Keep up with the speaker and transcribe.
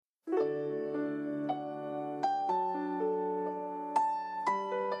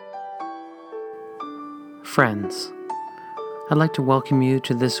Friends, I'd like to welcome you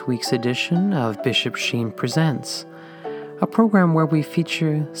to this week's edition of Bishop Sheen Presents, a program where we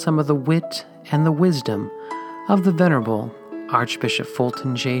feature some of the wit and the wisdom of the Venerable Archbishop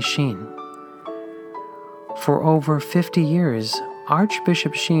Fulton J. Sheen. For over 50 years,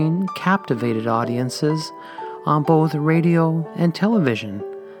 Archbishop Sheen captivated audiences on both radio and television.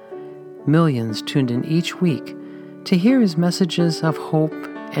 Millions tuned in each week to hear his messages of hope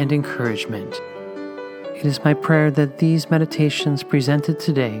and encouragement. It is my prayer that these meditations presented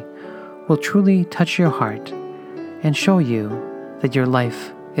today will truly touch your heart and show you that your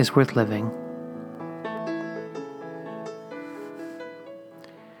life is worth living.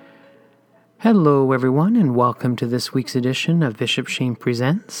 Hello, everyone, and welcome to this week's edition of Bishop Sheen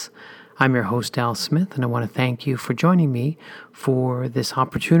Presents. I'm your host, Al Smith, and I want to thank you for joining me for this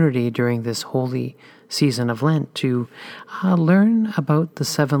opportunity during this holy season of Lent to learn about the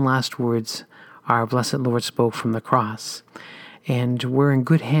 7 last words our Blessed Lord spoke from the cross. And we're in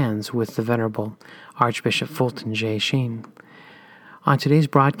good hands with the Venerable Archbishop Fulton J. Sheen. On today's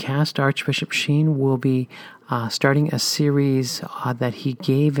broadcast, Archbishop Sheen will be starting a series that he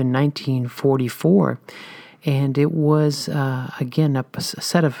gave in 1944. And it was, again, a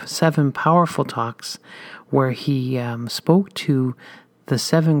set of 7 powerful talks where he spoke to the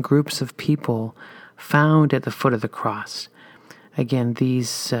 7 groups of people found at the foot of the cross. Again,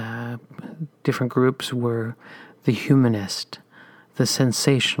 these different groups were the humanist, the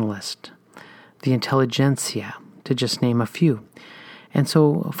sensationalist, the intelligentsia, to just name a few. And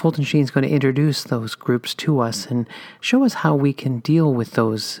so Fulton Sheen is going to introduce those groups to us and show us how we can deal with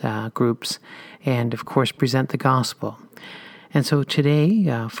those groups and, of course, present the gospel. And so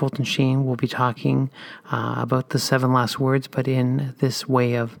today, Fulton Sheen will be talking about the 7 last words, but in this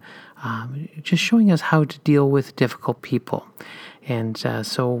way of just showing us how to deal with difficult people. And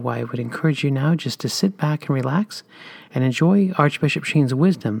so I would encourage you now just to sit back and relax and enjoy Archbishop Sheen's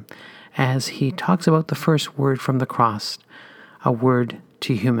wisdom as he talks about the first word from the cross, a word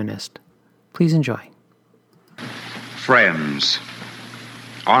to humanist. Please enjoy. Friends,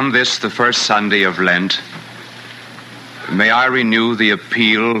 on this, the first Sunday of Lent, may I renew the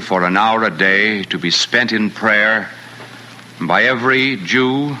appeal for an hour a day to be spent in prayer by every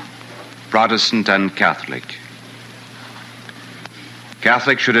Jew, Protestant, and Catholic.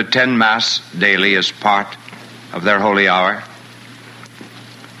 Catholics should attend Mass daily as part of their holy hour,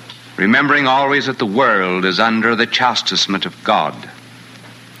 remembering always that the world is under the chastisement of God.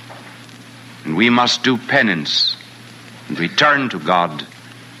 And we must do penance and return to God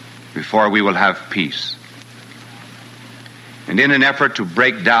before we will have peace. And in an effort to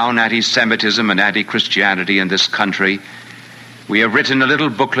break down anti-Semitism and anti-Christianity in this country, we have written a little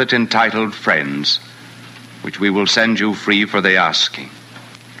booklet entitled Friends, which we will send you free for the asking.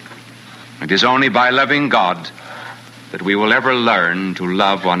 It is only by loving God that we will ever learn to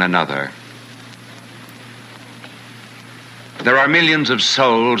love one another. There are millions of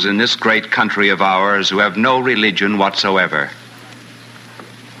souls in this great country of ours who have no religion whatsoever.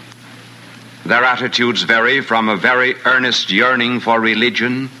 Their attitudes vary from a very earnest yearning for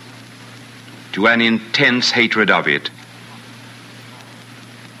religion to an intense hatred of it.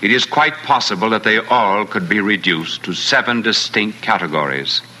 It is quite possible that they all could be reduced to 7 distinct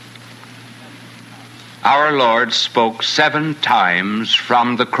categories. Our Lord spoke 7 times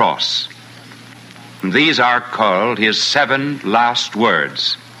from the cross. These are called his 7 last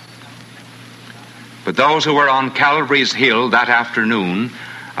words. But those who were on Calvary's Hill that afternoon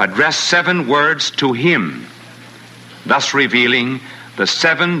addressed 7 words to him, thus revealing the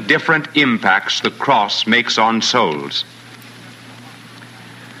 7 different impacts the cross makes on souls.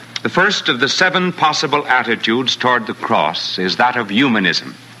 The first of the 7 possible attitudes toward the cross is that of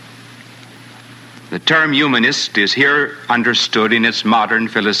humanism. The term humanist is here understood in its modern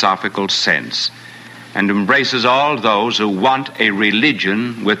philosophical sense and embraces all those who want a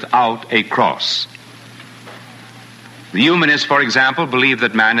religion without a cross. The humanists, for example, believe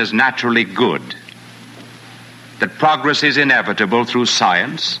that man is naturally good, that progress is inevitable through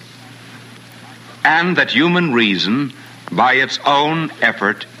science, and that human reason, by its own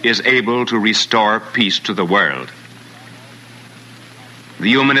effort, is able to restore peace to the world. The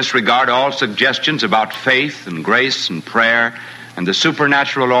humanists regard all suggestions about faith and grace and prayer and the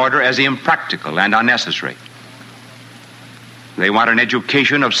supernatural order as impractical and unnecessary. They want an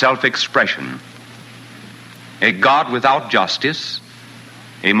education of self-expression, a God without justice,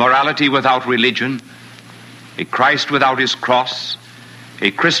 a morality without religion, a Christ without his cross,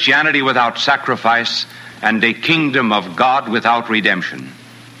 a Christianity without sacrifice, and a kingdom of God without redemption.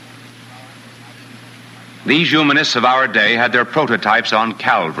 These humanists of our day had their prototypes on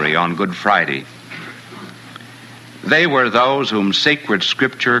Calvary on Good Friday. They were those whom sacred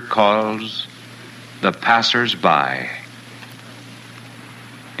Scripture calls the passers-by.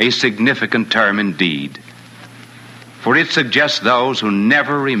 A significant term indeed, for it suggests those who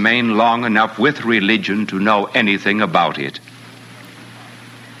never remain long enough with religion to know anything about it.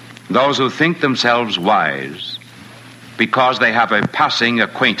 Those who think themselves wise because they have a passing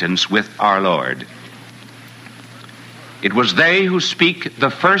acquaintance with our Lord. It was they who speak the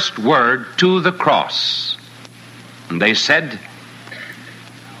first word to the cross. And they said,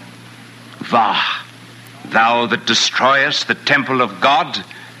 "Vah, thou that destroyest the temple of God,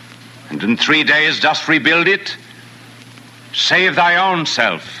 and in 3 days dost rebuild it, save thy own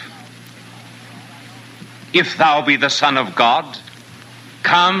self. If thou be the Son of God,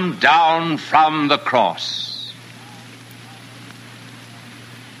 come down from the cross."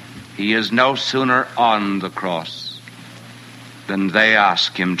 He is no sooner on the cross than they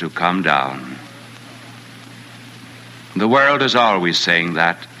ask him to come down. The world is always saying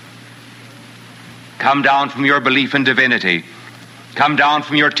that. Come down from your belief in divinity. Come down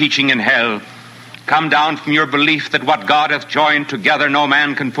from your teaching in hell. Come down from your belief that what God hath joined together no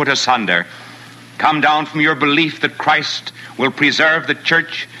man can put asunder. Come down from your belief that Christ will preserve the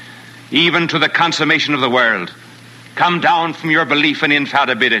church even to the consummation of the world. Come down from your belief in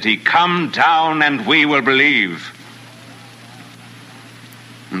infallibility. Come down and we will believe.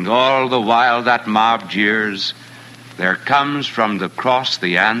 And all the while that mob jeers, there comes from the cross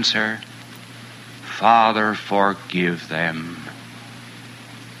the answer, "Father, forgive them.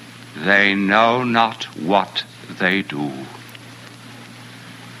 They know not what they do."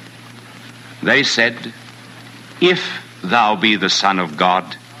 They said, "If thou be the Son of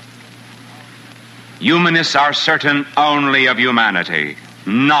God." Humanists are certain only of humanity,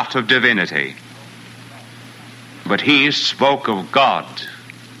 not of divinity. But he spoke of God,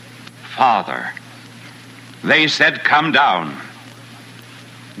 Father. They said, "Come down."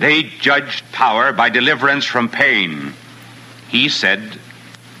 They judged power by deliverance from pain. He said,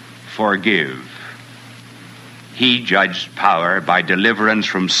 "Forgive." He judged power by deliverance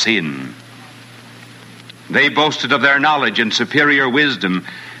from sin. They boasted of their knowledge and superior wisdom,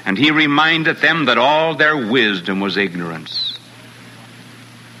 and he reminded them that all their wisdom was ignorance.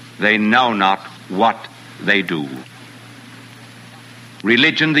 They know not what they do.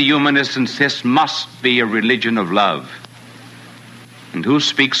 Religion, the humanists insist, must be a religion of love. And who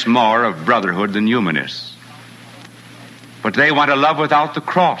speaks more of brotherhood than humanists? But they want a love without the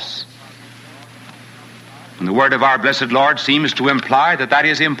cross. And the word of our blessed Lord seems to imply that that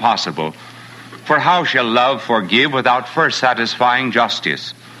is impossible. For how shall love forgive without first satisfying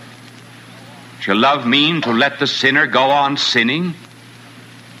justice? Shall love mean to let the sinner go on sinning?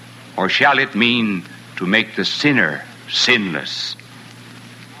 Or shall it mean to make the sinner sinless?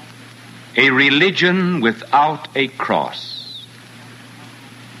 A religion without a cross.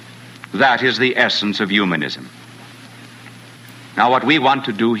 That is the essence of humanism. Now, what we want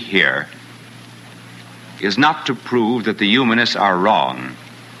to do here is not to prove that the humanists are wrong,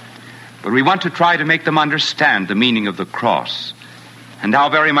 but we want to try to make them understand the meaning of the cross and how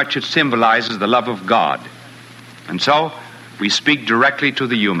very much it symbolizes the love of God. And so, we speak directly to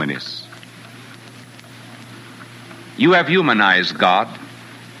the humanists. You have humanized God,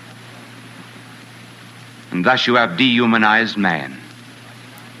 and thus you have dehumanized man.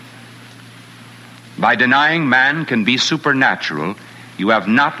 By denying man can be supernatural, you have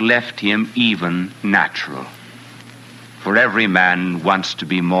not left him even natural. For every man wants to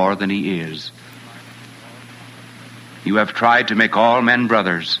be more than he is. You have tried to make all men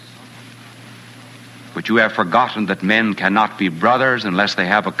brothers, but you have forgotten that men cannot be brothers unless they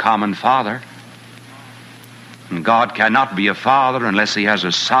have a common father. And God cannot be a father unless he has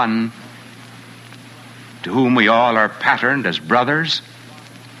a son, to whom we all are patterned as brothers.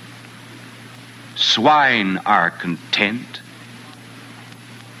 Swine are content,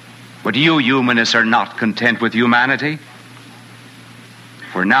 but you humanists are not content with humanity.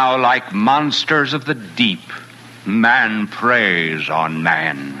 For now, like monsters of the deep, man preys on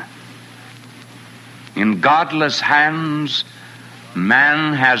man. In godless hands,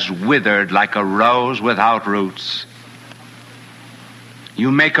 man has withered like a rose without roots.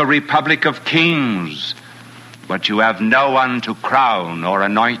 You make a republic of kings, but you have no one to crown or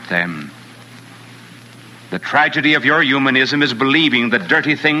anoint them. The tragedy of your humanism is believing that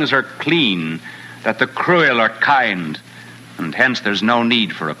dirty things are clean, that the cruel are kind, and hence there's no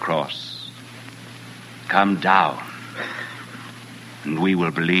need for a cross. Come down, and we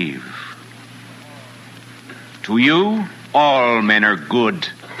will believe. To you, all men are good.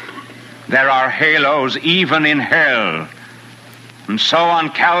 There are halos even in hell. And so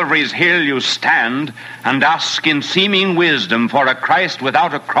on Calvary's hill you stand and ask in seeming wisdom for a Christ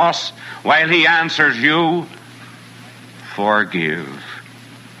without a cross, while he answers you, forgive.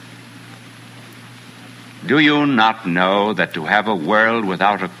 Do you not know that to have a world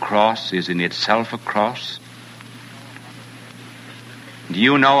without a cross is in itself a cross? Do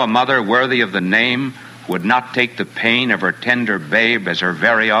you know a mother worthy of the name would not take the pain of her tender babe as her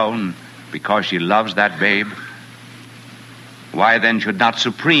very own because she loves that babe? Why then should not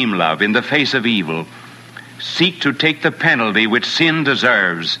supreme love, in the face of evil, seek to take the penalty which sin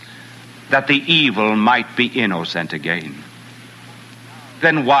deserves, that the evil might be innocent again?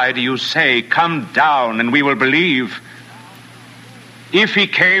 Then why do you say, come down and we will believe? If he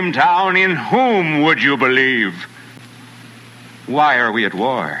came down, in whom would you believe? Why are we at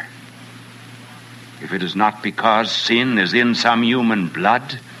war? If it is not because sin is in some human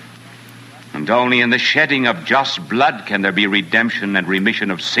blood, and only in the shedding of just blood can there be redemption and remission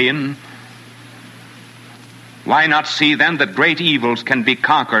of sin, why not see then that great evils can be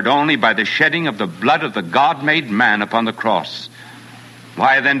conquered only by the shedding of the blood of the God-made man upon the cross?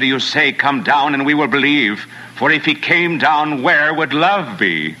 Why then do you say, come down and we will believe? For if he came down, where would love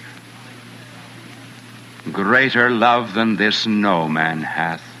be? Greater love than this no man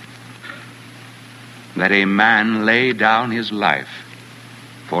hath, that a man lay down his life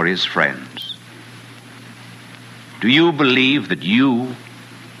for his friends. Do you believe that you,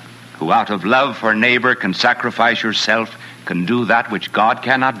 who out of love for neighbor can sacrifice yourself, can do that which God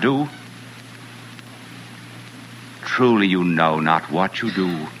cannot do? Truly you know not what you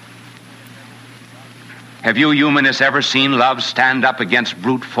do. Have you humanists ever seen love stand up against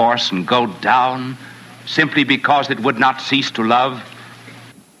brute force and go down simply because it would not cease to love?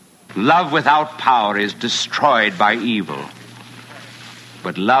 Love without power is destroyed by evil.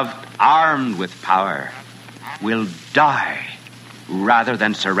 But love armed with power will die rather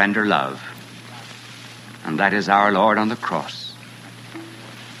than surrender love. And that is our Lord on the cross.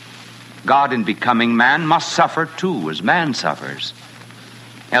 God in becoming man must suffer too, as man suffers.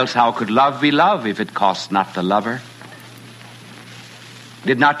 Else how could love be love if it costs not the lover?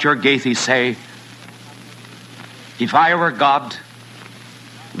 Did not your Goethe say, if I were God,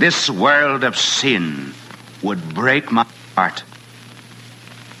 this world of sin would break my heart?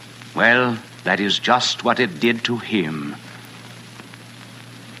 Well, that is just what it did to him.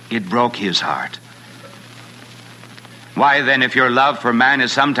 It broke his heart. Why then, if your love for man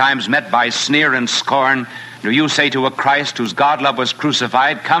is sometimes met by sneer and scorn, do you say to a Christ whose God love was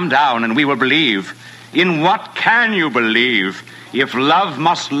crucified, come down and we will believe? In what can you believe if love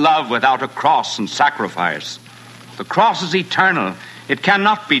must love without a cross and sacrifice? The cross is eternal. It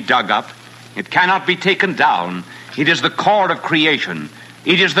cannot be dug up. It cannot be taken down. It is the core of creation.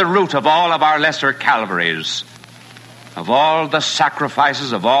 It is the root of all of our lesser Calvaries, of all the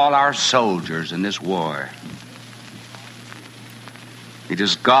sacrifices of all our soldiers in this war. It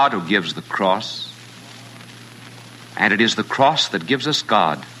is God who gives the cross, and it is the cross that gives us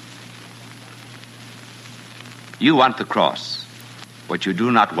God. You want the cross, but you do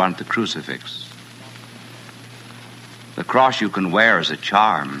not want the crucifix. The cross you can wear as a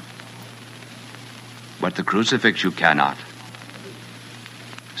charm, but the crucifix you cannot.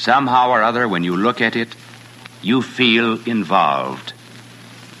 Somehow or other, when you look at it, you feel involved.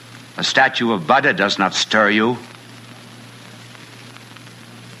 A statue of Buddha does not stir you.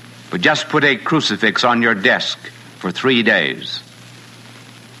 But just put a crucifix on your desk for 3 days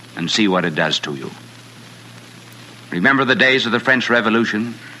and see what it does to you. Remember the days of the French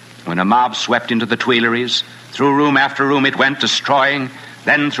Revolution, when a mob swept into the Tuileries? Through room after room it went, destroying,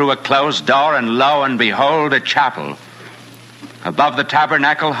 then through a closed door, and lo and behold, a chapel. Above the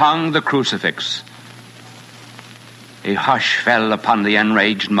tabernacle hung the crucifix. A hush fell upon the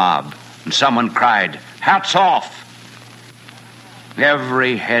enraged mob, and someone cried, hats off!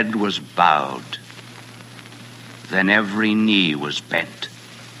 Every head was bowed. Then every knee was bent.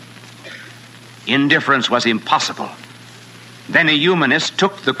 Indifference was impossible. Then a humanist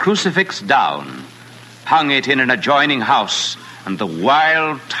took the crucifix down, hung it in an adjoining house, and the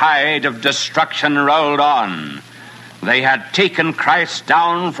wild tide of destruction rolled on. They had taken Christ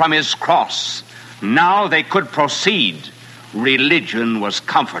down from his cross. Now they could proceed. Religion was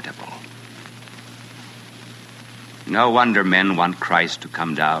comfortable. No wonder men want Christ to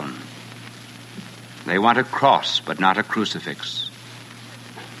come down. They want a cross, but not a crucifix.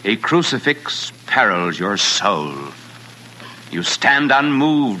 A crucifix perils your soul. You stand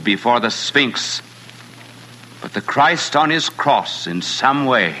unmoved before the Sphinx, but the Christ on his cross in some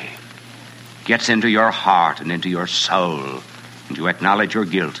way gets into your heart and into your soul, and you acknowledge your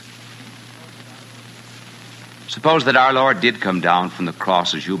guilt. Suppose that our Lord did come down from the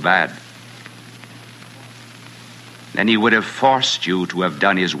cross as you bade. Then he would have forced you to have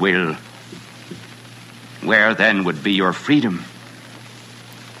done his will. Where then would be your freedom?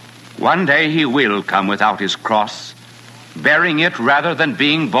 One day he will come without his cross, bearing it rather than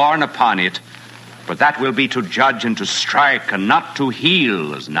being borne upon it, but that will be to judge and to strike and not to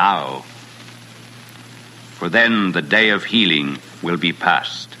heal as now. For then the day of healing will be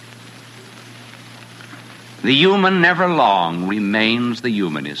past. The human never long remains the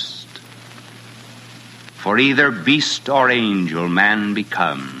humanist. For either beast or angel man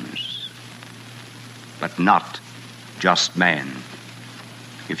becomes, but not just man.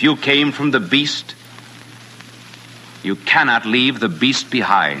 If you came from the beast, you cannot leave the beast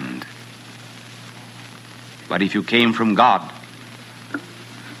behind. But if you came from God,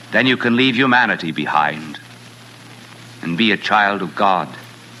 then you can leave humanity behind and be a child of God.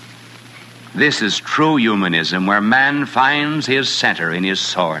 This is true humanism, where man finds his center in his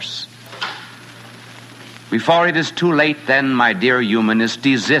source. Before it is too late, then, my dear humanist,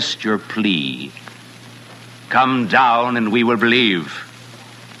 desist your plea. Come down and we will believe.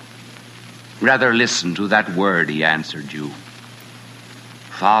 Rather listen to that word he answered you.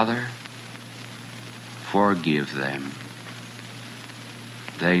 Father, forgive them.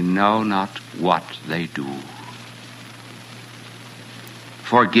 They know not what they do.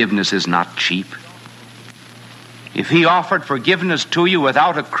 Forgiveness is not cheap. If he offered forgiveness to you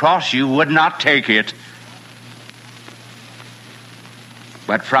without a cross, you would not take it.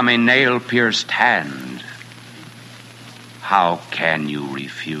 But from a nail-pierced hand, how can you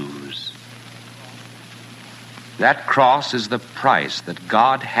refuse? That cross is the price that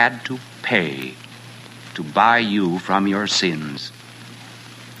God had to pay to buy you from your sins.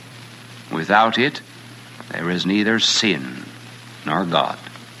 Without it, there is neither sin nor God.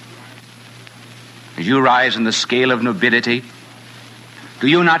 As you rise in the scale of nobility, do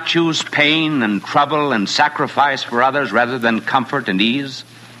you not choose pain and trouble and sacrifice for others rather than comfort and ease?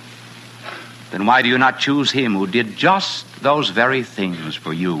 Then why do you not choose him who did just those very things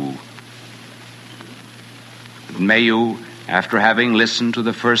for you? And may you, after having listened to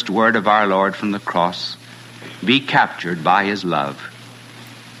the first word of our Lord from the cross, be captured by his love.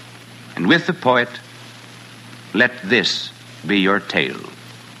 And with the poet, let this be your tale.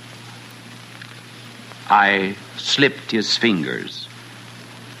 I slipped his fingers.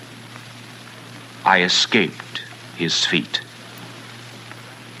 I escaped his feet.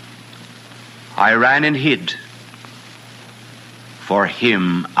 I ran and hid. For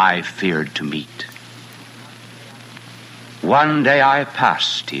him I feared to meet. One day I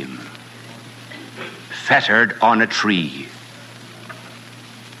passed him, fettered on a tree.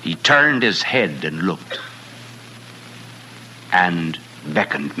 He turned his head and looked, and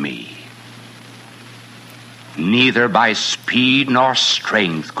beckoned me. Neither by speed nor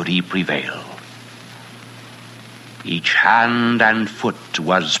strength could he prevail. Each hand and foot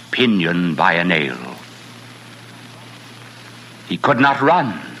was pinioned by a nail. He could not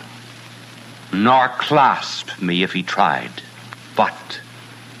run, nor clasp me if he tried, but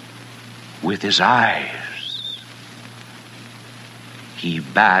with his eyes he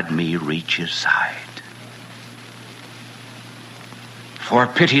bade me reach his side. For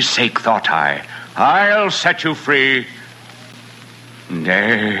pity's sake, thought I, I'll set you free.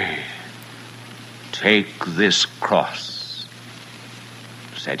 Nay, take this cross,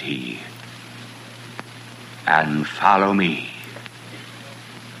 said he, and follow me.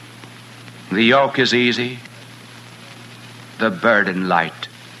 The yoke is easy, the burden light,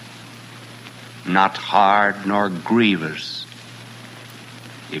 not hard nor grievous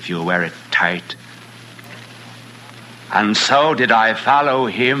if you wear it tight. And so did I follow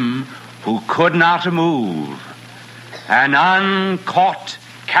him who could not move, an uncaught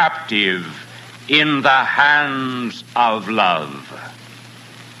captive in the hands of love.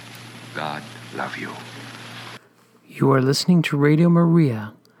 God love you. You are listening to Radio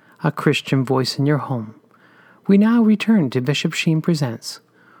Maria, a Christian voice in your home. We now return to Bishop Sheen Presents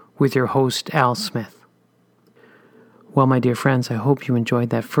with your host, Al Smith. Well, my dear friends, I hope you enjoyed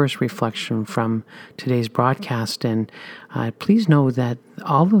that first reflection from today's broadcast, and please know that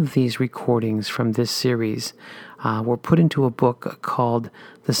all of these recordings from this series were put into a book called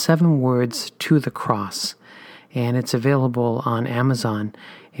The 7 Words to the Cross, and it's available on Amazon.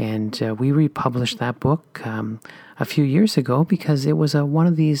 And we republished that book a few years ago because it was one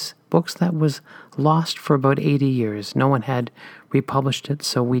of these books that was lost for about 80 years. No one had republished it,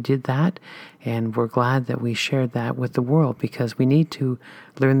 so we did that, and we're glad that we shared that with the world because we need to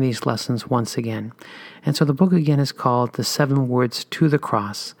learn these lessons once again. And so the book again is called The 7 Words to the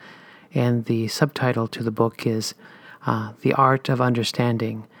Cross, and the subtitle to the book is The Art of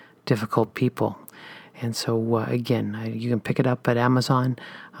Understanding Difficult People. And so, again, you can pick it up at Amazon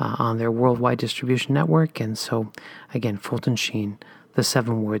on their worldwide distribution network. And so, again, Fulton Sheen, The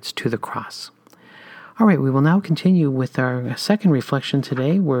 7 Words to the Cross. All right, we will now continue with our second reflection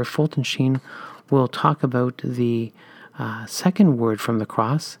today, where Fulton Sheen will talk about the second word from the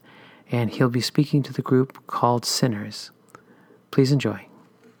cross, and he'll be speaking to the group called Sinners. Please enjoy.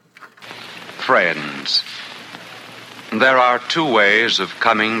 Friends, there are 2 ways of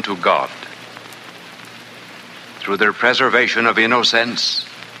coming to God: through the preservation of innocence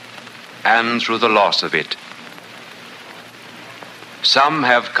and through the loss of it. Some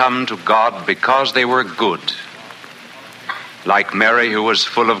have come to God because they were good, like Mary, who was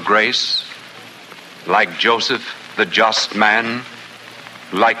full of grace, like Joseph, the just man,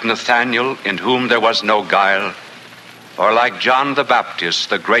 like Nathanael, in whom there was no guile, or like John the Baptist,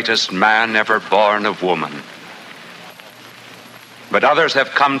 the greatest man ever born of woman. But others have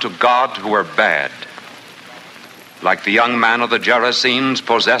come to God who were bad, like the young man of the Gerasenes,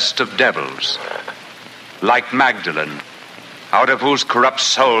 possessed of devils, like Magdalene, out of whose corrupt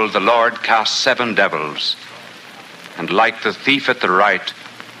soul the Lord cast 7 devils, and like the thief at the right,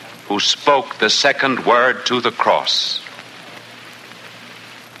 who spoke the second word to the cross.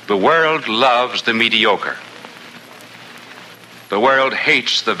 The world loves the mediocre. The world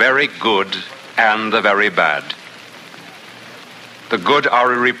hates the very good and the very bad. The good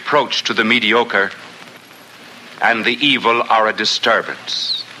are a reproach to the mediocre, and the evil are a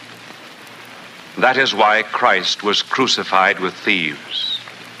disturbance. That is why Christ was crucified with thieves.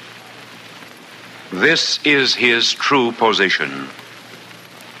 This is his true position.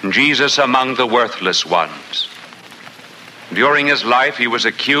 Jesus among the worthless ones. During his life, he was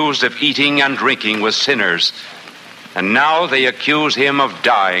accused of eating and drinking with sinners, and now they accuse him of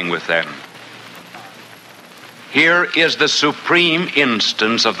dying with them. Here is the supreme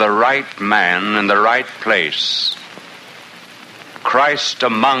instance of the right man in the right place. Christ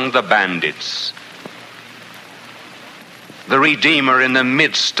among the bandits. The Redeemer in the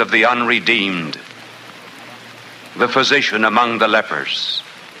midst of the unredeemed. The physician among the lepers.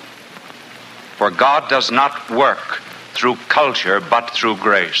 For God does not work through culture, but through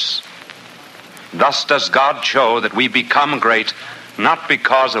grace. Thus does God show that we become great, not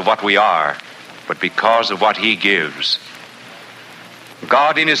because of what we are, but because of what he gives.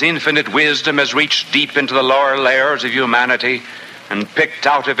 God in his infinite wisdom has reached deep into the lower layers of humanity and picked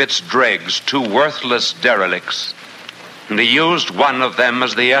out of its dregs 2 worthless derelicts, and he used one of them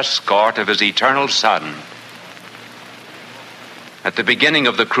as the escort of his eternal Son. At the beginning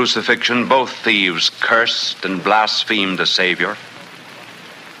of the crucifixion, both thieves cursed and blasphemed the Savior.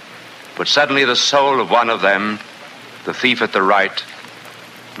 But suddenly the soul of one of them, the thief at the right,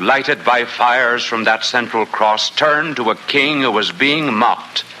 lighted by fires from that central cross, turned to a king who was being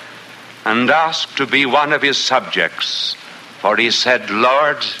mocked and asked to be one of his subjects. For he said,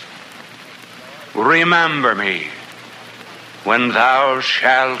 Lord, remember me when thou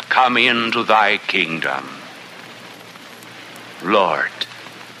shalt come into thy kingdom. Lord.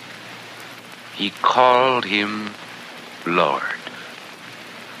 He called him Lord.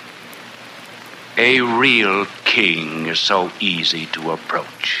 A real king is so easy to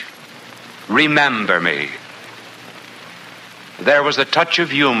approach. Remember me. There was a touch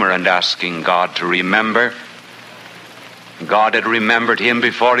of humor in asking God to remember. God had remembered him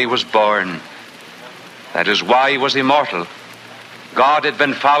before he was born. That is why he was immortal. God had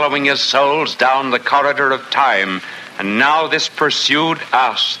been following his souls down the corridor of time, and now this pursued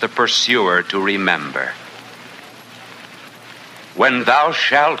us, the pursuer, to remember. When thou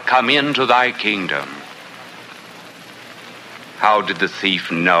shalt come into thy kingdom. How did the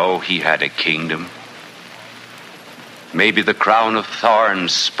thief know he had a kingdom? Maybe the crown of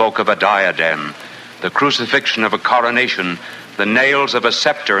thorns spoke of a diadem, the crucifixion of a coronation, the nails of a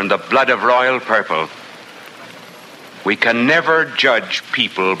scepter, and the blood of royal purple. We can never judge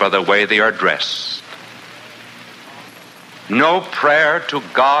people by the way they are dressed. No prayer to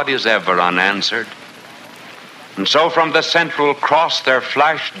God is ever unanswered. And so from the central cross there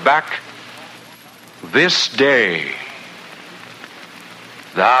flashed back, this day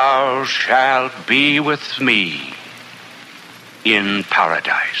thou shalt be with me in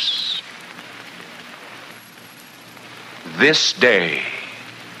paradise. This day.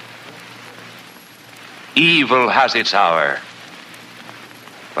 Evil has its hour,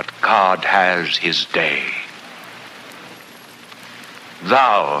 but God has his day.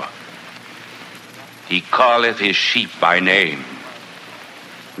 Thou, he calleth his sheep by name.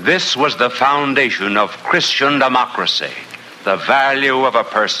 This was the foundation of Christian democracy, the value of a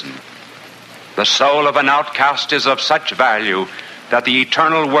person. The soul of an outcast is of such value that the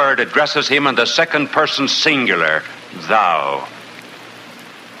eternal word addresses him in the second person singular, thou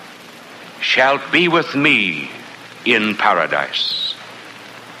shalt be with me in paradise.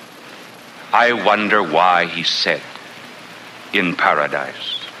 I wonder why he said in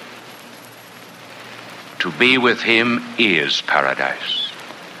paradise. To be with him is paradise.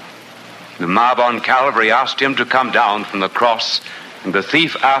 The mob on Calvary asked him to come down from the cross, and the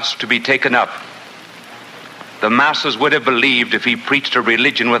thief asked to be taken up. The masses would have believed if he preached a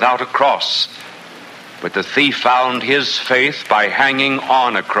religion without a cross, but the thief found his faith by hanging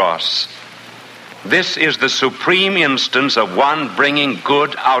on a cross. This is the supreme instance of one bringing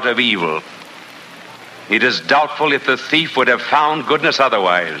good out of evil. It is doubtful if the thief would have found goodness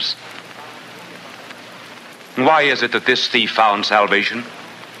otherwise. Why is it that this thief found salvation?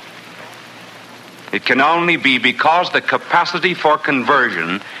 It can only be because the capacity for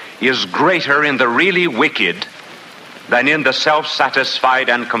conversion is greater in the really wicked than in the self-satisfied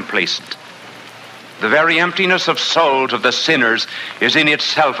and complacent. The very emptiness of souls of the sinners is in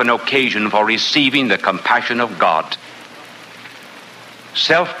itself an occasion for receiving the compassion of God.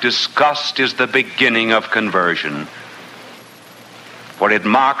 Self-disgust is the beginning of conversion, for it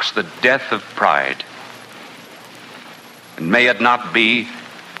marks the death of pride. And may it not be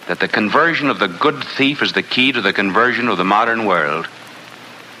that the conversion of the good thief is the key to the conversion of the modern world.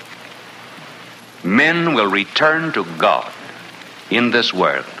 Men will return to God in this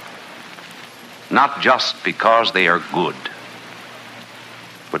world, not just because they are good,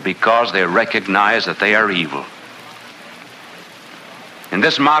 but because they recognize that they are evil. In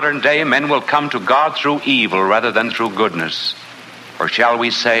this modern day, men will come to God through evil rather than through goodness. Or shall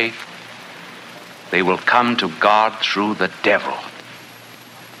we say, they will come to God through the devil.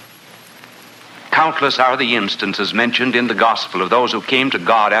 Countless are the instances mentioned in the gospel of those who came to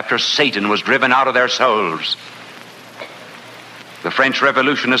God after Satan was driven out of their souls. The French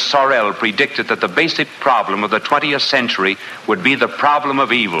revolutionist Sorel predicted that the basic problem of the 20th century would be the problem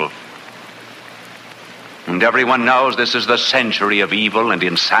of evil. And everyone knows this is the century of evil and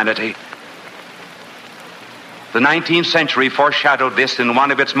insanity. The 19th century foreshadowed this in one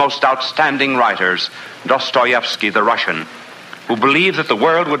of its most outstanding writers, Dostoevsky, the Russian, who believed that the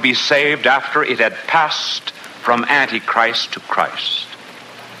world would be saved after it had passed from Antichrist to Christ.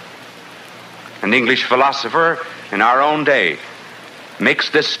 An English philosopher in our own day makes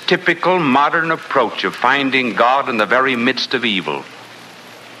this typical modern approach of finding God in the very midst of evil.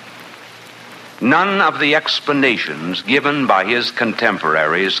 None of the explanations given by his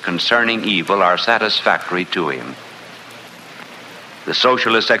contemporaries concerning evil are satisfactory to him. The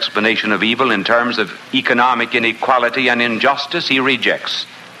socialist explanation of evil in terms of economic inequality and injustice he rejects.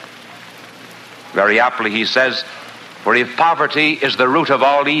 Very aptly he says, for if poverty is the root of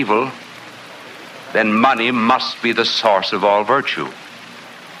all evil, then money must be the source of all virtue.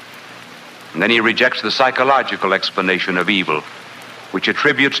 And then he rejects the psychological explanation of evil, which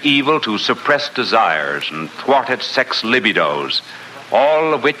attributes evil to suppressed desires and thwarted sex libidos,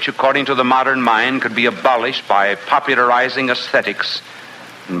 all of which, according to the modern mind, could be abolished by popularizing aesthetics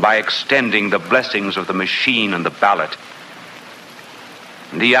and by extending the blessings of the machine and the ballot.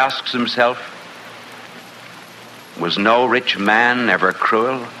 And he asks himself, was no rich man ever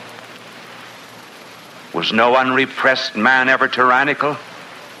cruel? Was no unrepressed man ever tyrannical?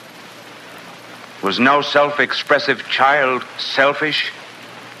 Was no self-expressive child selfish?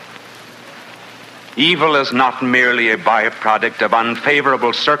 Evil is not merely a byproduct of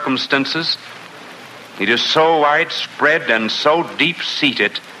unfavorable circumstances. It is so widespread and so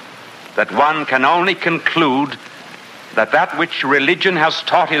deep-seated that one can only conclude that that which religion has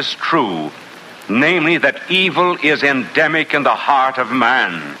taught is true, namely that evil is endemic in the heart of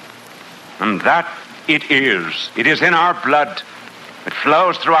man. And that it is. It is in our blood. It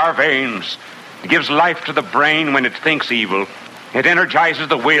flows through our veins. It gives life to the brain when it thinks evil. It energizes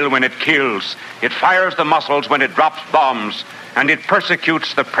the will when it kills. It fires the muscles when it drops bombs. And it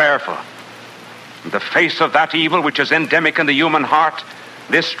persecutes the prayerful. In the face of that evil which is endemic in the human heart,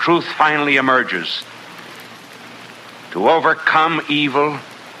 this truth finally emerges. To overcome evil,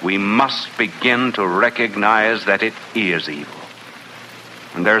 we must begin to recognize that it is evil.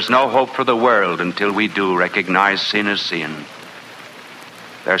 And there's no hope for the world until we do recognize sin as sin.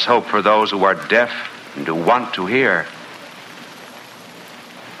 There's hope for those who are deaf and who want to hear,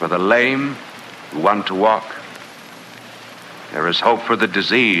 for the lame who want to walk. There is hope for the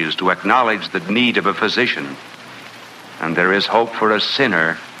diseased who acknowledge the need of a physician, and there is hope for a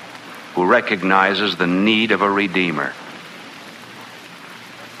sinner who recognizes the need of a redeemer.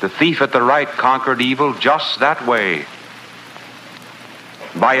 The thief at the right conquered evil just that way.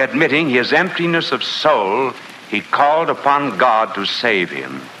 By admitting his emptiness of soul, he called upon God to save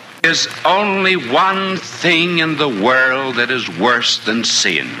him. There is only one thing in the world that is worse than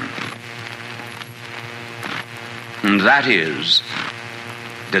sin, and that is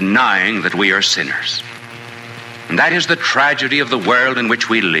denying that we are sinners. And that is the tragedy of the world in which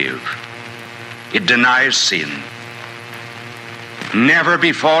we live. It denies sin. Never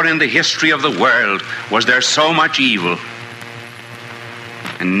before in the history of the world was there so much evil,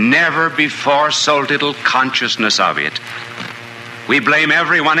 and never before so little consciousness of it. We blame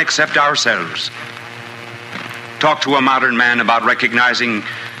everyone except ourselves. Talk to a modern man about recognizing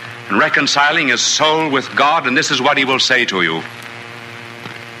and reconciling his soul with God, and this is what he will say to you.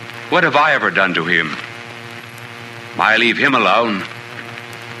 What have I ever done to him? Why leave him alone?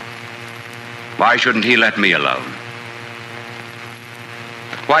 Why shouldn't he let me alone?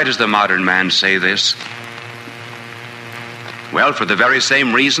 Why does the modern man say this? Well, for the very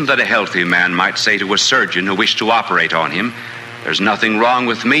same reason that a healthy man might say to a surgeon who wished to operate on him, "There's nothing wrong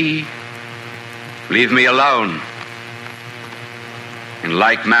with me. Leave me alone." In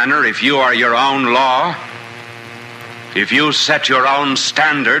like manner, if you are your own law, if you set your own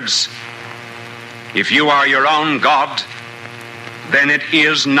standards, if you are your own God, then it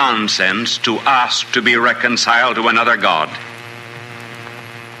is nonsense to ask to be reconciled to another God.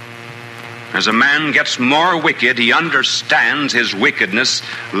 As a man gets more wicked, he understands his wickedness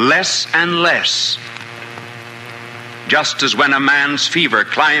less and less. Just as when a man's fever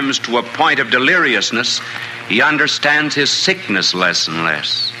climbs to a point of deliriousness, he understands his sickness less and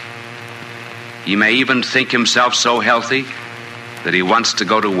less. He may even think himself so healthy that he wants to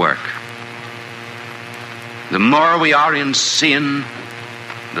go to work. The more we are in sin,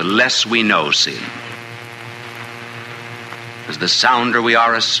 the less we know sin. As the sounder we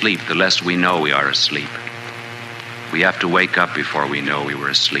are asleep, the less we know we are asleep. We have to wake up before we know we were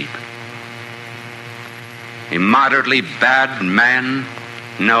asleep. A moderately bad man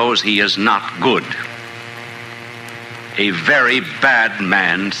knows he is not good. A very bad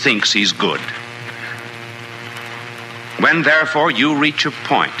man thinks he's good. When, therefore, you reach a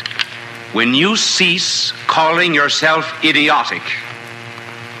point when you cease calling yourself idiotic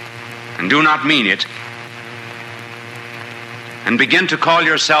and do not mean it, and begin to call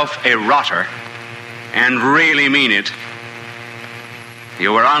yourself a rotter and really mean it,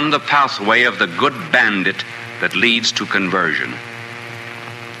 you are on the pathway of the good bandit that leads to conversion.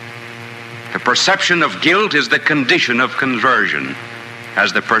 The perception of guilt is the condition of conversion,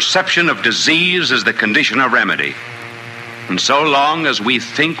 as the perception of disease is the condition of remedy. And so long as we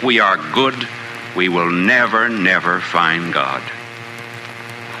think we are good, we will never, never find God.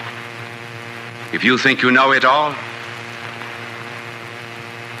 If you think you know it all,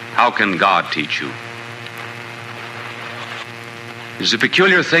 how can God teach you? There's a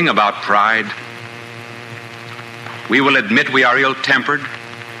peculiar thing about pride. We will admit we are ill-tempered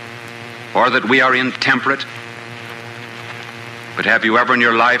or that we are intemperate. But have you ever in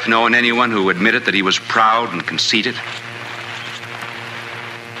your life known anyone who admitted that he was proud and conceited?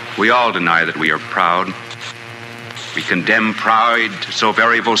 We all deny that we are proud. We condemn pride so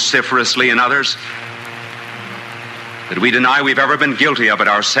very vociferously in others that we deny we've ever been guilty of it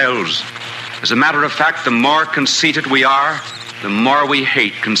ourselves. As a matter of fact, the more conceited we are, the more we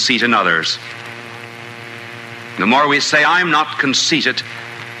hate conceit in others. The more we say, "I'm not conceited,"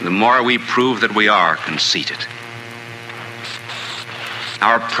 the more we prove that we are conceited.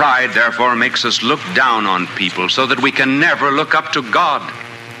 Our pride, therefore, makes us look down on people so that we can never look up to God.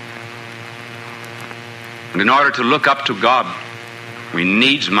 And in order to look up to God, we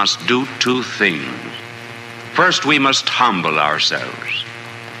needs must do two things. First, we must humble ourselves.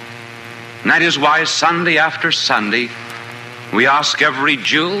 And that is why Sunday after Sunday, we ask every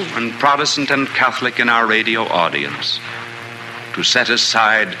Jew and Protestant and Catholic in our radio audience to set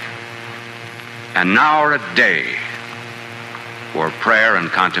aside an hour a day for prayer and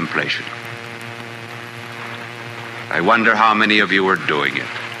contemplation. I wonder how many of you are doing it.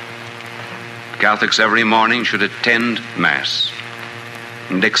 Catholics every morning should attend Mass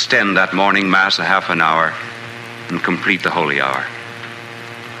and extend that morning Mass a half an hour and complete the Holy Hour.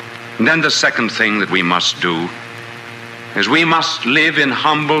 And then the second thing that we must do is we must live in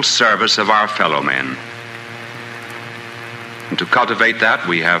humble service of our fellow men. And to cultivate that,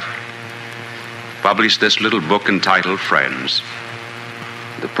 we have published this little book entitled Friends,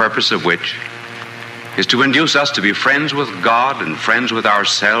 the purpose of which is to induce us to be friends with God and friends with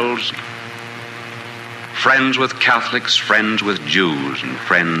ourselves, friends with Catholics, friends with Jews, and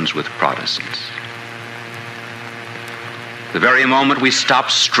friends with Protestants. The very moment we stop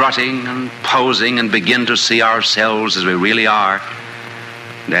strutting and posing and begin to see ourselves as we really are,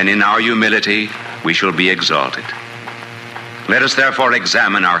 then in our humility we shall be exalted. Let us therefore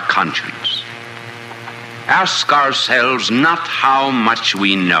examine our conscience. Ask ourselves not how much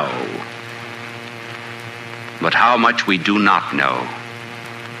we know, but how much we do not know.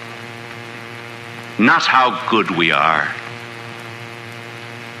 Not how good we are,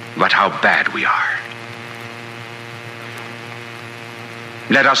 but how bad we are.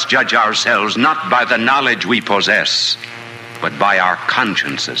 Let us judge ourselves not by the knowledge we possess, but by our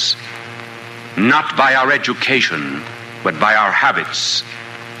consciences. Not by our education, but by our habits.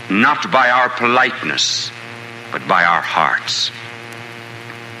 Not by our politeness, but by our hearts.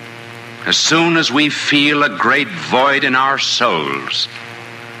 As soon as we feel a great void in our souls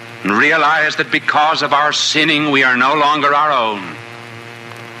and realize that because of our sinning we are no longer our own,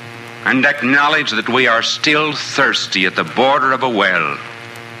 and acknowledge that we are still thirsty at the border of a well,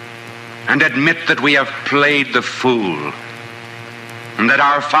 and admit that we have played the fool, and that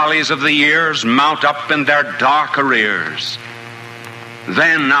our follies of the years mount up in their dark arrears,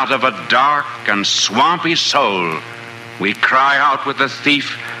 then out of a dark and swampy soul we cry out with the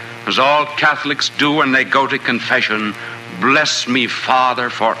thief, as all Catholics do when they go to confession, "Bless me, Father,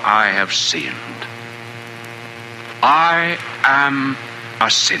 for I have sinned. I am a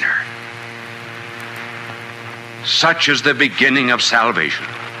sinner." Such is the beginning of salvation.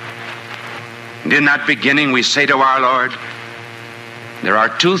 And in that beginning we say to our Lord, "There are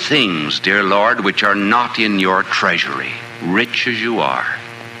two things, dear Lord, which are not in your treasury, rich as you are.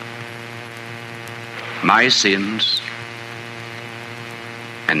 My sins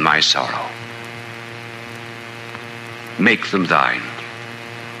and my sorrow. Make them thine,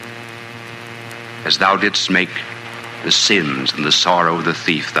 as thou didst make the sins and the sorrow of the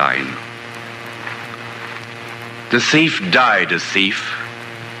thief thine." The thief died a thief,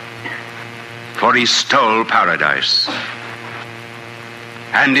 for he stole paradise.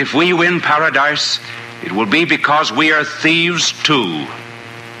 And if we win paradise, it will be because we are thieves too.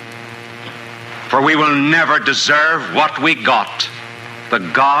 For we will never deserve what we got, the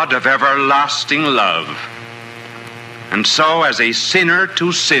God of everlasting love. And so, as a sinner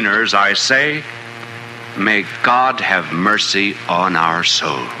to sinners, I say, may God have mercy on our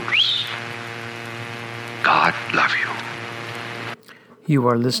souls. God love you. You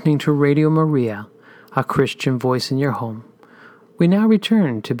are listening to Radio Maria, a Christian voice in your home. We now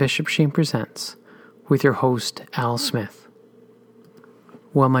return to Bishop Sheen Presents with your host, Al Smith.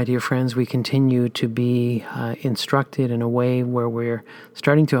 Well, my dear friends, we continue to be instructed in a way where we're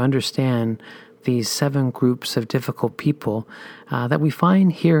starting to understand these 7 groups of difficult people that we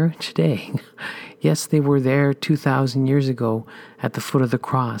find here today. Yes, they were there 2,000 years ago at the foot of the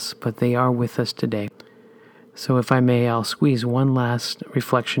cross, but they are with us today. So if I may, I'll squeeze one last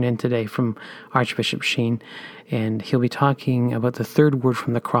reflection in today from Archbishop Sheen, and he'll be talking about the 3rd word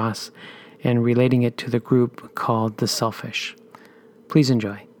from the cross and relating it to the group called the selfish. Please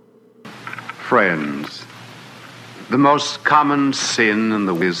enjoy. Friends, the most common sin in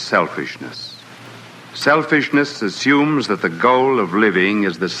the world is selfishness. Selfishness assumes that the goal of living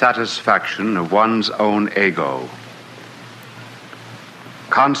is the satisfaction of one's own ego.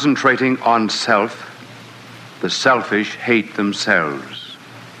 Concentrating on self, the selfish hate themselves.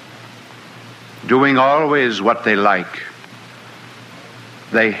 Doing always what they like,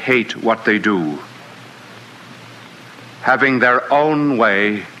 they hate what they do. Having their own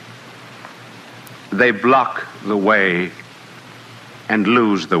way, they block the way and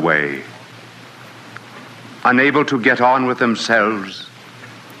lose the way. Unable to get on with themselves,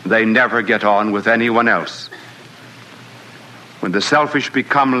 they never get on with anyone else. When the selfish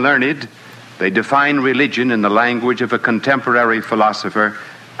become learned, they define religion in the language of a contemporary philosopher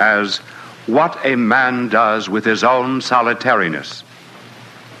as what a man does with his own solitariness.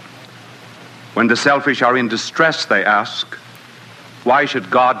 When the selfish are in distress, they ask, why should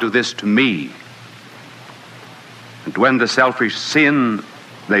God do this to me? And when the selfish sin,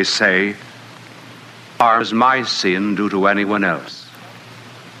 they say, harm is my sin due to anyone else?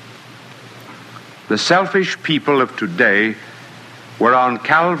 The selfish people of today were on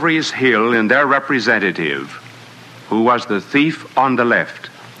Calvary's Hill in their representative, who was the thief on the left.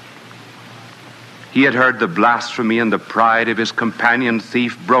 He had heard the blasphemy and the pride of his companion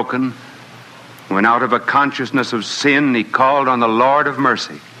thief broken, when out of a consciousness of sin he called on the Lord of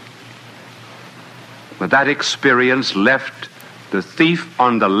mercy. But that experience left the thief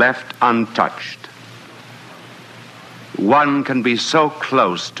on the left untouched. One can be so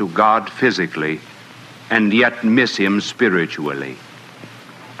close to God physically and yet miss him spiritually.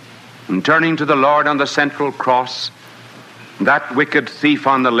 And turning to the Lord on the central cross, that wicked thief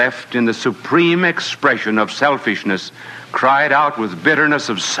on the left, in the supreme expression of selfishness, cried out with bitterness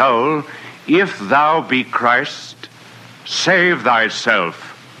of soul, "If thou be Christ, save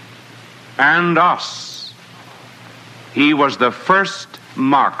thyself and us." He was the first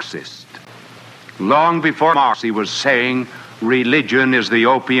Marxist. Long before Marx, he was saying, religion is the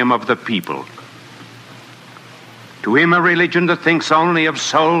opium of the people. To him, a religion that thinks only of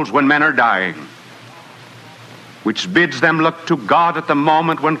souls when men are dying, which bids them look to God at the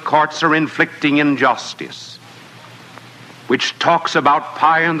moment when courts are inflicting injustice, which talks about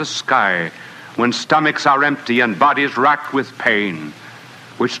pie in the sky when stomachs are empty and bodies racked with pain,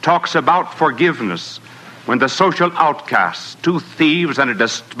 which talks about forgiveness when the social outcasts, two thieves and a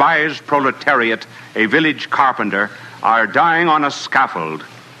despised proletariat, a village carpenter, are dying on a scaffold.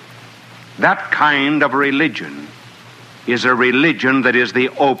 That kind of religion is a religion that is the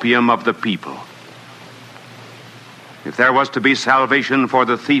opium of the people. If there was to be salvation for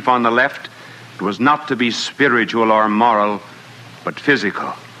the thief on the left, it was not to be spiritual or moral, but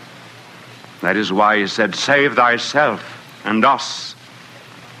physical. That is why he said, "Save thyself and us."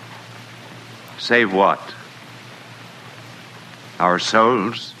 Save what? Our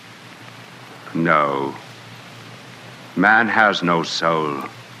souls? No. Man has no soul.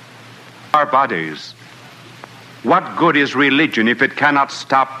 Our bodies. What good is religion if it cannot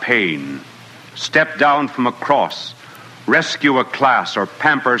stop pain, step down from a cross, rescue a class, or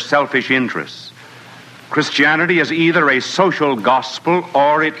pamper selfish interests? Christianity is either a social gospel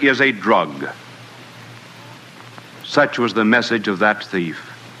or it is a drug. Such was the message of that thief.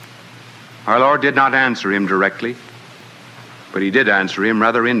 Our Lord did not answer him directly, but he did answer him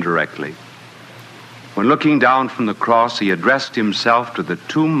rather indirectly. When looking down from the cross, he addressed himself to the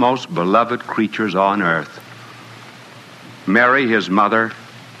two most beloved creatures on earth, Mary, his mother,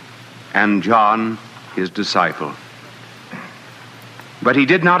 and John, his disciple. But he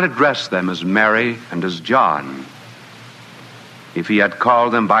did not address them as Mary and as John. If he had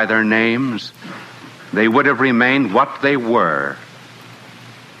called them by their names, they would have remained what they were,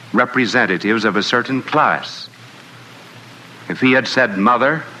 representatives of a certain class. If he had said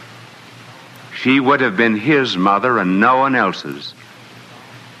mother, she would have been his mother and no one else's.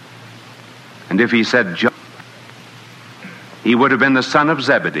 And if he said John, he would have been the son of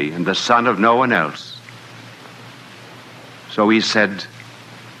Zebedee and the son of no one else. So he said,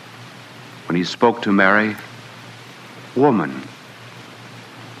 when he spoke to Mary, woman,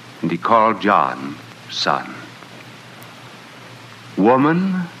 and he called John son.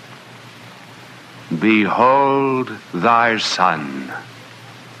 Woman, behold thy son.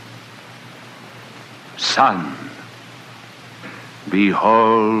 Son,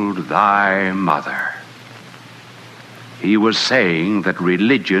 behold thy mother. He was saying that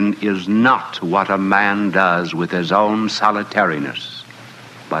religion is not what a man does with his own solitariness,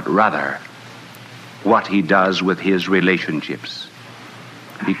 but rather what he does with his relationships.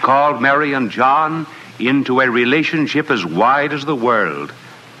 He called Mary and John into a relationship as wide as the world.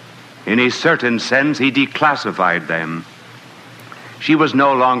 In a certain sense, he declassified them. She was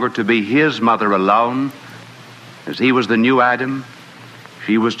no longer to be his mother alone. As he was the new Adam,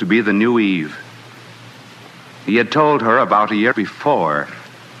 she was to be the new Eve. He had told her about a year before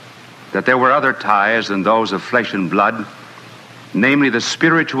that there were other ties than those of flesh and blood, namely the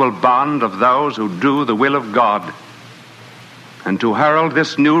spiritual bond of those who do the will of God. And to herald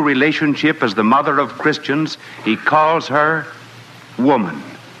this new relationship as the mother of Christians, he calls her woman.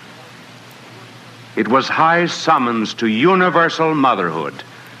 It was high summons to universal motherhood.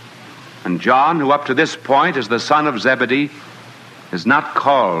 And John, who up to this point is the son of Zebedee, is not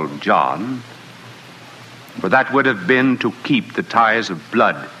called John, for that would have been to keep the ties of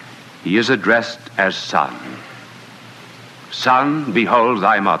blood. He is addressed as son. Son, behold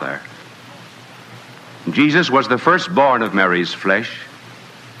thy mother. Jesus was the firstborn of Mary's flesh,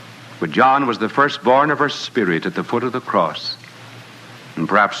 but John was the firstborn of her spirit at the foot of the cross. And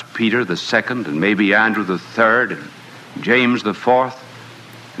perhaps Peter the second, and maybe Andrew the third, and James the fourth,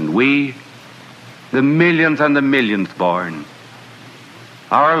 and we, the millionth and the millionth born.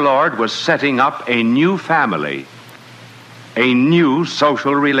 Our Lord was setting up a new family, a new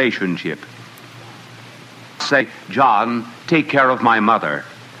social relationship. Say, John, take care of my mother.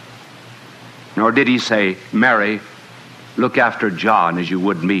 Nor did he say, Mary, look after John as you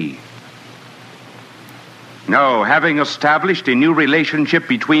would me. No, having established a new relationship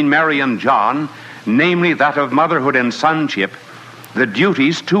between Mary and John, namely that of motherhood and sonship, the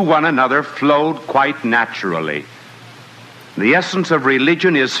duties to one another flowed quite naturally. The essence of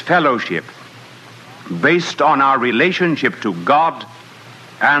religion is fellowship, based on our relationship to God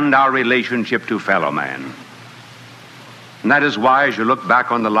and our relationship to fellow man. And that is why, as you look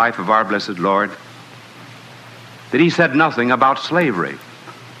back on the life of our blessed Lord, that he said nothing about slavery,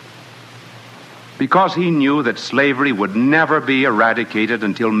 because he knew that slavery would never be eradicated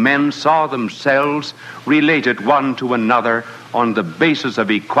until men saw themselves related one to another on the basis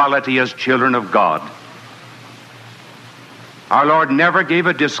of equality as children of God. Our Lord never gave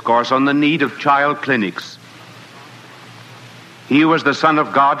a discourse on the need of child clinics. He who was the Son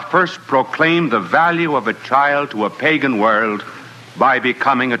of God first proclaimed the value of a child to a pagan world by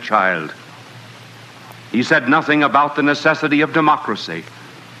becoming a child. He said nothing about the necessity of democracy,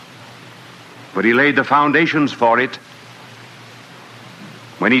 but he laid the foundations for it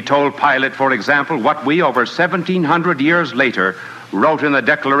when he told Pilate, for example, what we over 1,700 years later wrote in the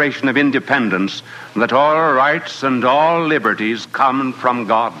Declaration of Independence, that all rights and all liberties come from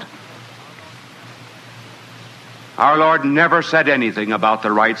God. Our Lord never said anything about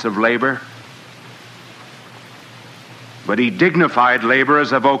the rights of labor, but he dignified labor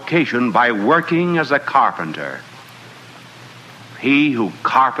as a vocation by working as a carpenter. He who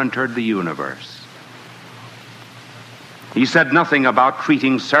carpentered the universe. He said nothing about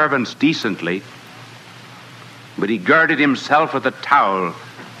treating servants decently, but he girded himself with a towel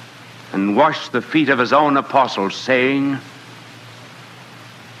and washed the feet of his own apostles, saying,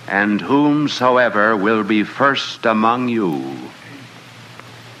 "And whomsoever will be first among you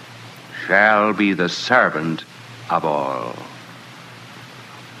shall be the servant of all."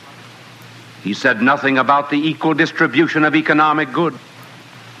 He said nothing about the equal distribution of economic good,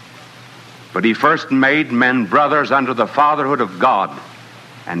 but he first made men brothers under the fatherhood of God,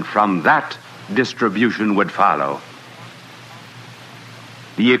 and from that distribution would follow.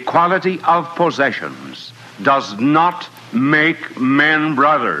 The equality of possessions does not make men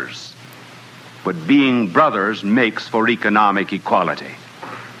brothers, but being brothers makes for economic equality.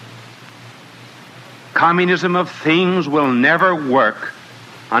 Communism of things will never work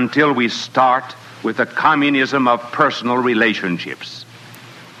until we start with a communism of personal relationships.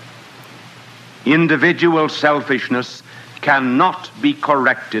 Individual selfishness cannot be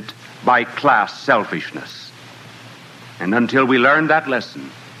corrected by class selfishness. And until we learn that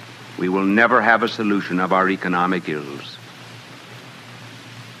lesson, we will never have a solution of our economic ills.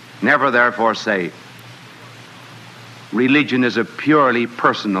 Never, therefore, say, religion is a purely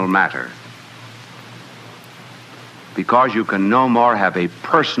personal matter, because you can no more have a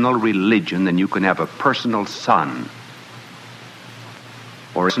personal religion than you can have a personal sun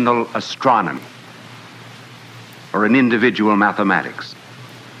or personal astronomy or an individual mathematics.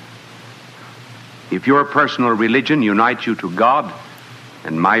 If your personal religion unites you to God,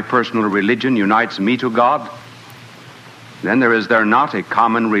 and my personal religion unites me to God, then is there not a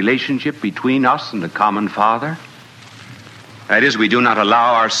common relationship between us and the common Father? That is, we do not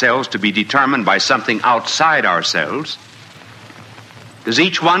allow ourselves to be determined by something outside ourselves. Does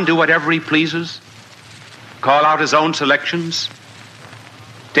each one do whatever he pleases? Call out his own selections?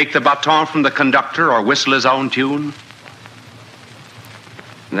 Take the baton from the conductor or whistle his own tune?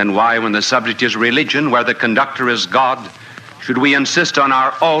 Then why, when the subject is religion, where the conductor is God, should we insist on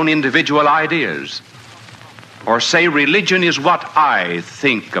our own individual ideas? Or say religion is what I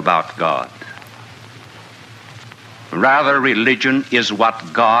think about God? Rather, religion is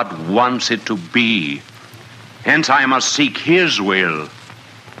what God wants it to be. Hence, I must seek His will,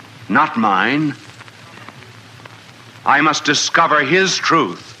 not mine. I must discover His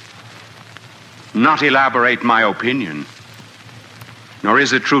truth, not elaborate my opinion. Nor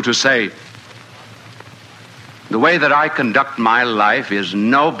is it true to say, the way that I conduct my life is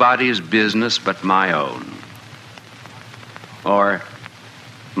nobody's business but my own. Or,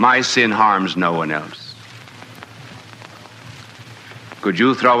 my sin harms no one else. Could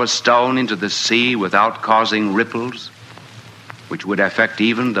you throw a stone into the sea without causing ripples, which would affect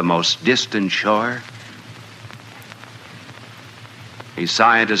even the most distant shore? A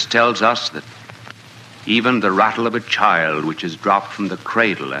scientist tells us that even the rattle of a child which is dropped from the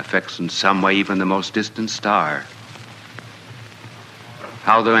cradle affects in some way even the most distant star.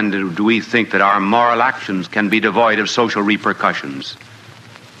 How then do we think that our moral actions can be devoid of social repercussions?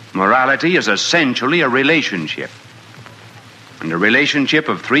 Morality is essentially a relationship, and a relationship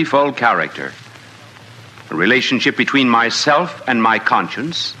of threefold character. A relationship between myself and my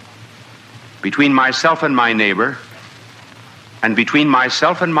conscience, between myself and my neighbor, and between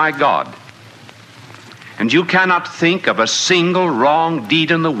myself and my God. And you cannot think of a single wrong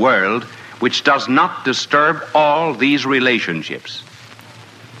deed in the world which does not disturb all these relationships,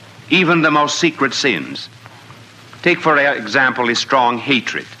 even the most secret sins. Take, for example, a strong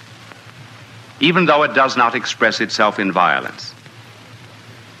hatred, even though it does not express itself in violence.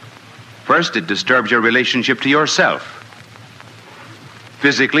 First, it disturbs your relationship to yourself,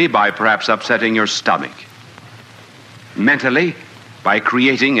 physically by perhaps upsetting your stomach. Mentally, by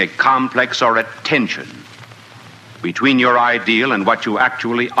creating a complex or a tension between your ideal and what you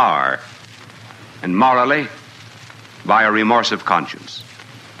actually are. And morally, by a remorse of conscience.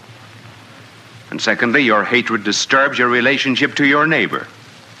 And secondly, your hatred disturbs your relationship to your neighbor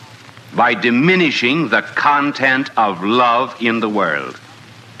by diminishing the content of love in the world.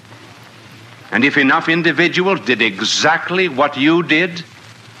 And if enough individuals did exactly what you did,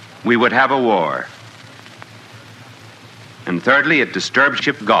 we would have a war. And thirdly, it disturbs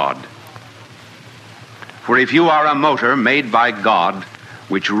God. For if you are a motor made by God,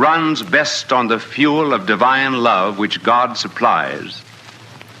 which runs best on the fuel of divine love which God supplies,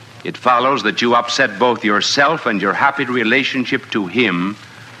 it follows that you upset both yourself and your happy relationship to Him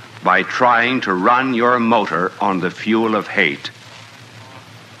by trying to run your motor on the fuel of hate.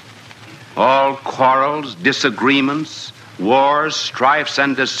 All quarrels, disagreements, wars, strifes,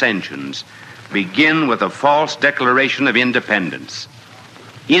 and dissensions begin with a false declaration of independence.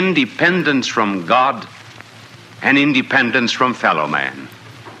 Independence from God and independence from fellow man.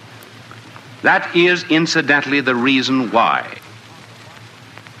 That is, incidentally, the reason why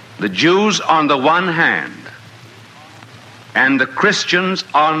the Jews on the one hand and the Christians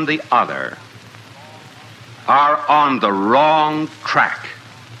on the other are on the wrong track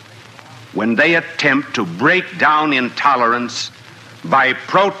when they attempt to break down intolerance by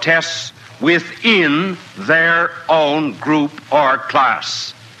protests within their own group or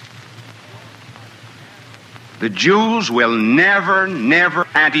class. The Jews will never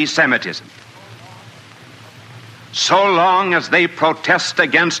anti-Semitism so long as they protest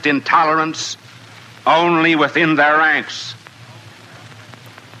against intolerance only within their ranks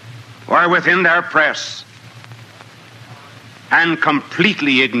or within their press and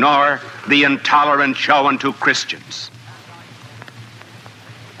completely ignore the intolerance shown to Christians.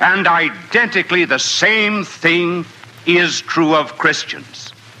 And identically the same thing is true of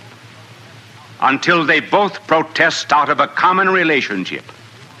Christians until they both protest out of a common relationship.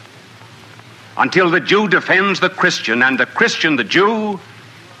 Until the Jew defends the Christian and the Christian the Jew,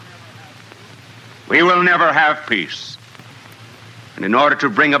 we will never have peace. And in order to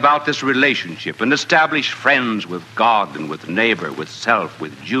bring about this relationship and establish friends with God and with neighbor, with self,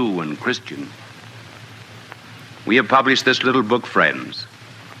 with Jew and Christian, we have published this little book, Friends.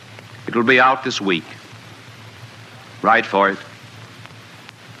 It will be out this week. Write for it.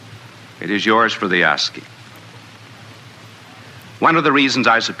 It is yours for the asking. One of the reasons,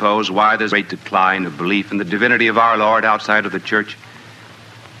 I suppose, why there's a great decline of belief in the divinity of our Lord outside of the church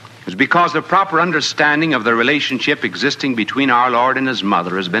is because the proper understanding of the relationship existing between our Lord and His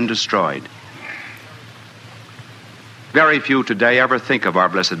mother has been destroyed. Very few today ever think of our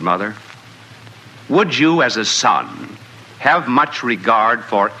Blessed Mother. Would you, as a son, have much regard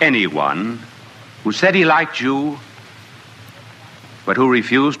for anyone who said he liked you, but who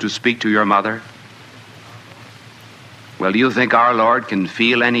refused to speak to your mother? Well, do you think our Lord can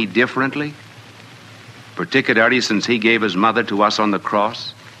feel any differently, particularly since He gave His mother to us on the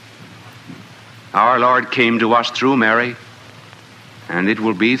cross? Our Lord came to us through Mary, and it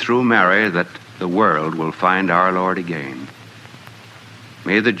will be through Mary that the world will find our Lord again.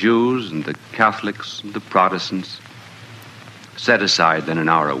 May the Jews and the Catholics and the Protestants set aside then an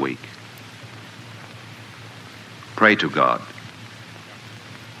hour a week. Pray to God.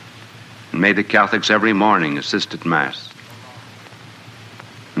 And may the Catholics every morning assist at Mass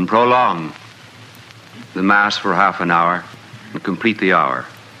and prolong the Mass for half an hour and complete the hour.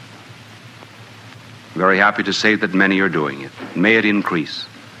 Very happy to say that many are doing it. May it increase.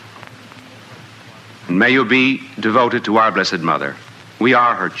 And may you be devoted to our Blessed Mother. We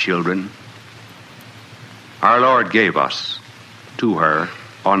are her children. Our Lord gave us to her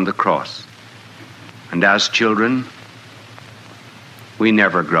on the cross. And as children, we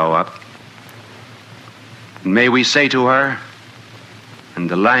never grow up. And may we say to her, in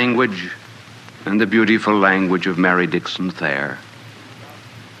the language and the beautiful language of Mary Dixon Thayer,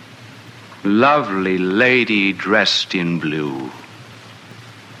 lovely lady dressed in blue,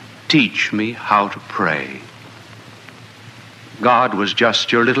 teach me how to pray. God was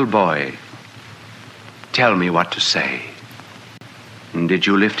just your little boy. Tell me what to say. And did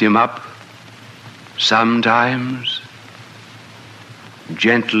you lift him up sometimes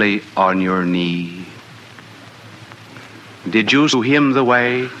gently on your knee? Did you to him the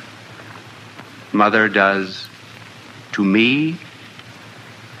way Mother does to me?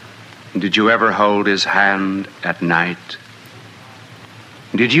 Did you ever hold his hand at night?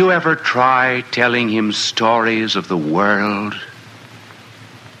 Did you ever try telling him stories of the world?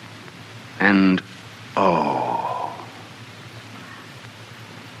 And, oh,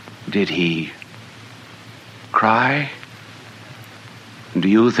 did he cry? Do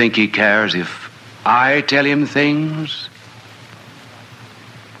you think he cares if I tell him things?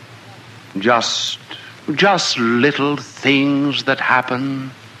 Just little things that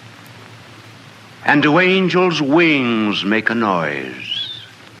happen. And do angels' wings make a noise?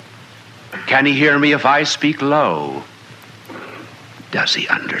 Can he hear me if I speak low? Does he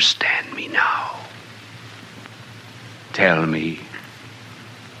understand me now? Tell me,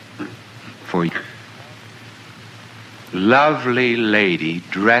 for you. Lovely lady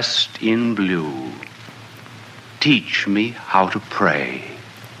dressed in blue, teach me how to pray.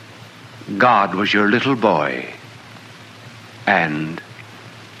 God was your little boy, and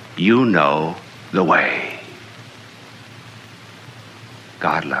you know the way.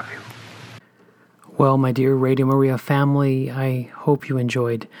 God love you. Well, my dear Radio Maria family, I hope you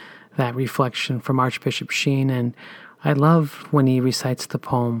enjoyed that reflection from Archbishop Sheen, and I love when he recites the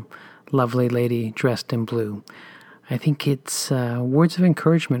poem, Lovely Lady Dressed in Blue. I think it's words of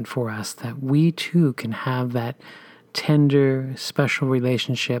encouragement for us that we too can have that tender, special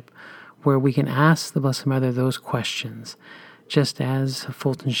relationship where we can ask the Blessed Mother those questions, just as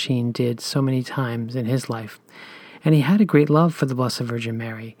Fulton Sheen did so many times in his life. And he had a great love for the Blessed Virgin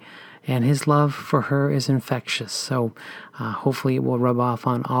Mary, and his love for her is infectious, so hopefully it will rub off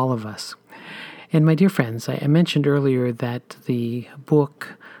on all of us. And my dear friends, I mentioned earlier that the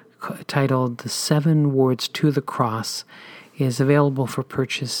book titled The 7 Words to the Cross is available for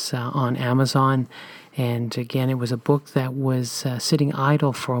purchase on Amazon. And again, it was a book that was sitting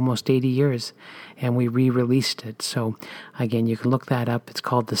idle for almost 80 years, and we re-released it. So again, you can look that up. It's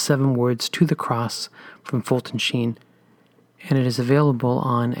called The 7 Words to the Cross from Fulton Sheen, and it is available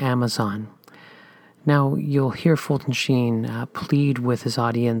on Amazon. Now, you'll hear Fulton Sheen plead with his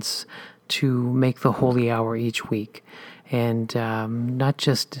audience to make the holy hour each week, and not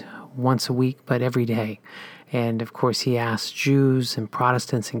just once a week, but every day. And of course, he asks Jews and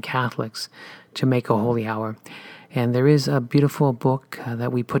Protestants and Catholics to make a holy hour. And there is a beautiful book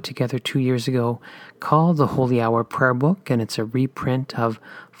that we put together 2 years ago called the Holy Hour Prayer Book, and it's a reprint of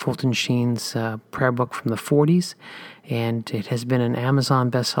Fulton Sheen's prayer book from the 40s. And it has been an Amazon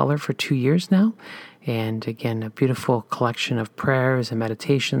bestseller for 2 years now. And again, a beautiful collection of prayers and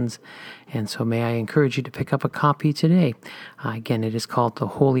meditations. And so may I encourage you to pick up a copy today. Again, it is called the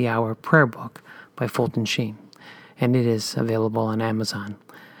Holy Hour Prayer Book by Fulton Sheen, and it is available on Amazon.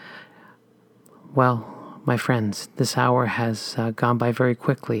 Well, my friends, this hour has gone by very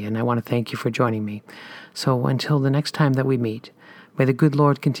quickly, and I want to thank you for joining me. So until the next time that we meet, may the good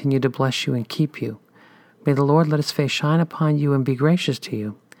Lord continue to bless you and keep you. May the Lord let his face shine upon you and be gracious to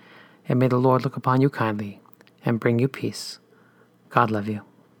you. And may the Lord look upon you kindly and bring you peace. God love you.